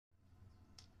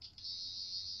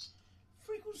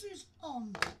trousers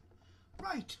on.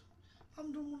 Right, I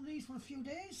haven't done one of these for a few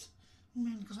days,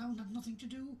 mainly because I haven't had nothing to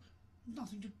do,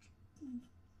 nothing to,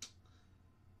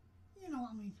 you know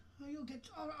what I mean. You'll get,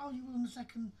 or you will in a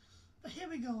second. But here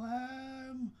we go.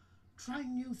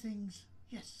 Trying new things.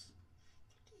 Yes.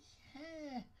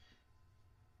 Hair.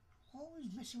 Always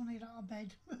messy when I get out of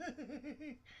bed.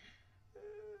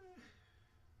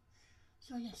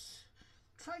 So yes,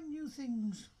 trying new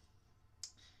things.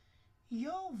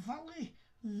 Yo Valley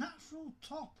Natural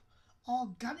Top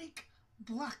Organic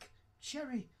Black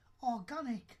Cherry.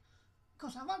 Organic.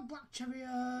 Because I've had black cherry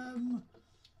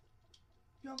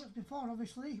yogurts before,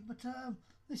 obviously, but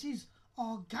this is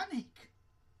organic.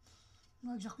 I'm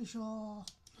not exactly sure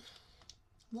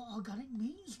what organic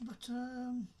means, but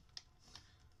I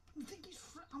think it's.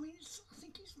 I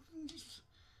think it's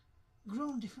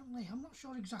grown differently. I'm not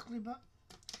sure exactly, but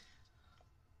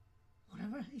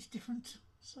whatever, it's different.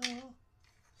 So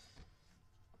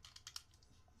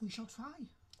we shall try.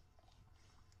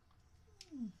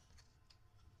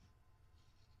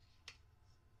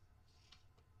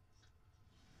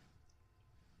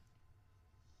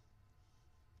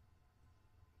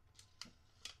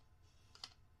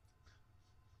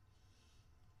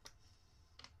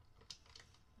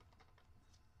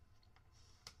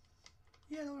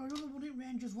 Yeah, there are another one in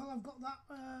range as well. I've got that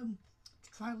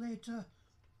to try later.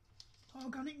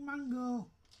 Organic mango.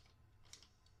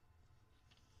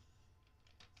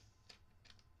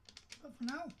 But for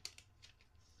now,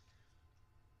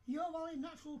 Yo Valley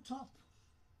Natural Top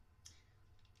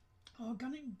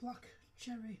Organic Black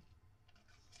Cherry.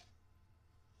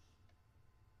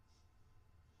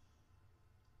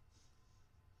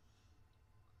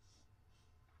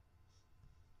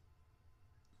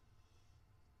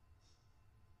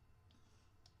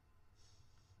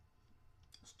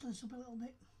 Stir this up a little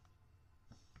bit.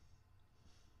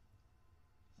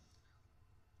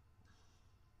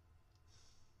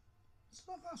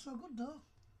 So far so good though.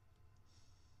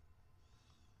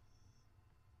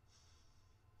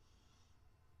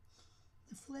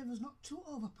 The flavour's not too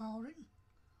overpowering.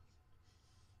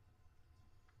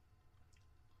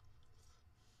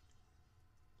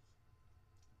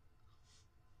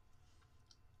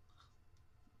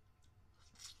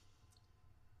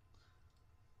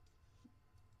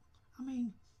 I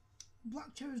mean,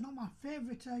 black cherry is not my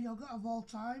favourite yoghurt of all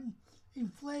time, in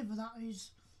flavour that is,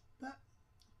 but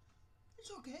it's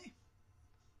okay.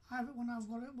 I have it when I've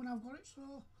got it,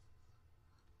 so.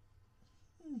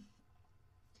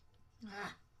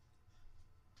 Ah.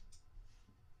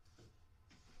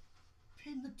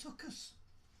 Pin the tuckers.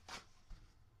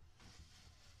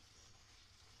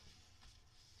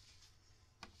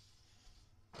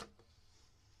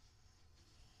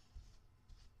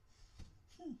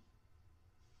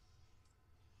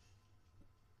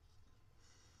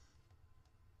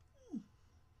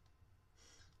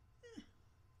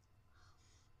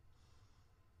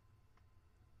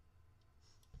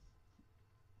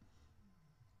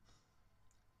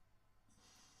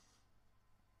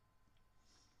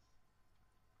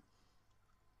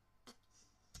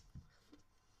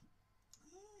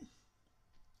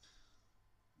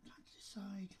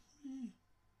 Side.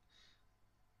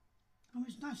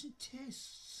 It's nice, it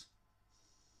tastes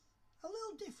a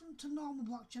little different to normal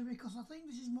black cherry because I think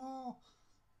this is more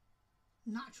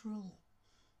natural,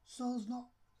 so there's not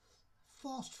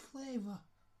forced flavour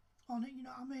on it, you know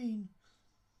what I mean?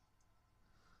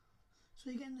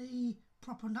 So you're getting the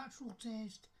proper natural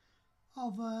taste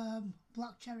of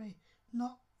black cherry,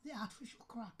 not the artificial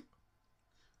crap.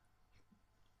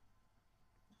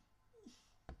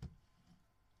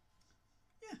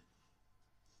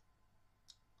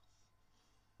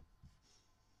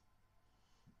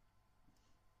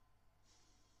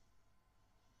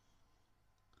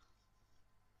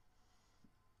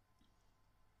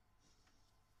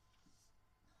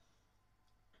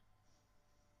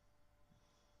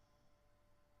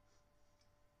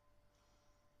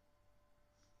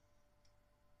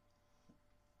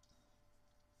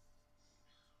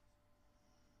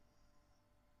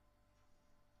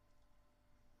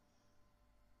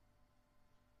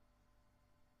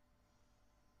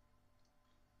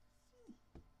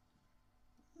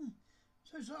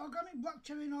 So it's organic black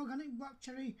cherry and organic black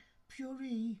cherry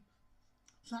puree.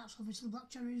 So that's obviously black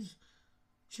cherries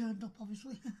churned up,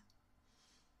 obviously.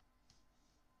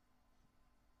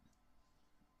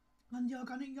 And the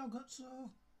organic yoghurt,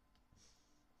 so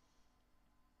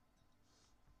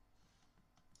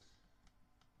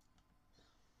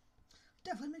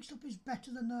definitely mixed up is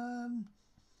better than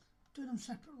doing them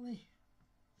separately,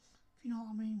 if you know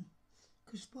what I mean.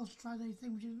 Because you're supposed to try the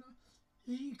thing, which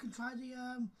is you can try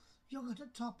the yogurt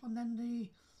at top and then the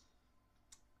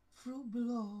fruit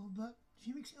below, but if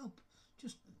you mix it up,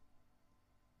 just,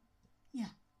 yeah.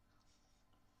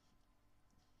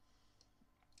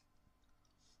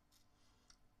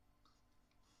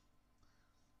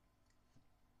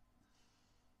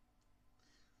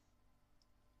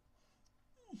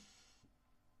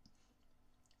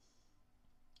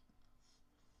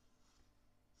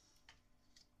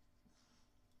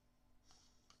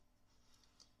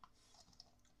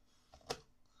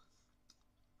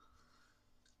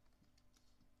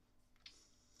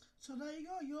 So there you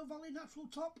go, Your Valley Natural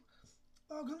Top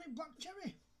Organic Black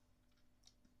Cherry.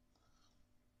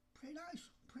 Pretty nice,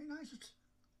 pretty nice.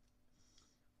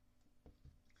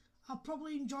 I'll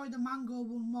probably enjoy the mango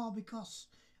one more because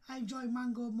I enjoy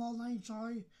mango more than I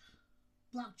enjoy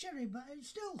black cherry, but it's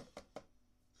still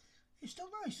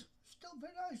nice, still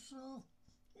very nice. So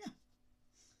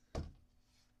yeah,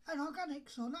 and organic,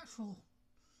 so natural,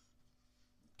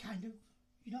 kind of,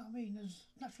 you know what I mean, as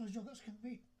natural as yogurts can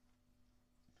be.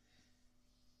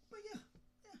 But yeah,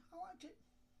 I liked it.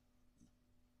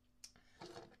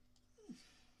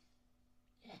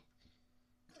 Yeah,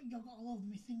 got yogurt all over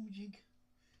my thingamajig.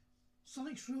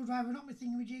 Sonic screwdriver, not my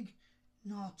thingamajig.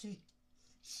 Naughty.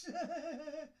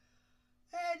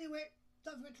 Anyway,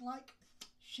 don't forget to like,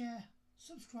 share,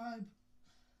 subscribe,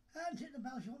 and hit the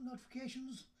bell if you want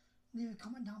notifications. Leave a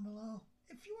comment down below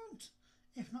if you want.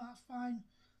 If not, that's fine.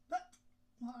 But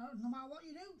no matter what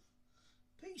you do,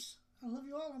 peace. I love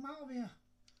you all. I'm out of here.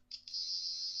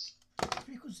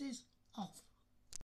 Frequencies off.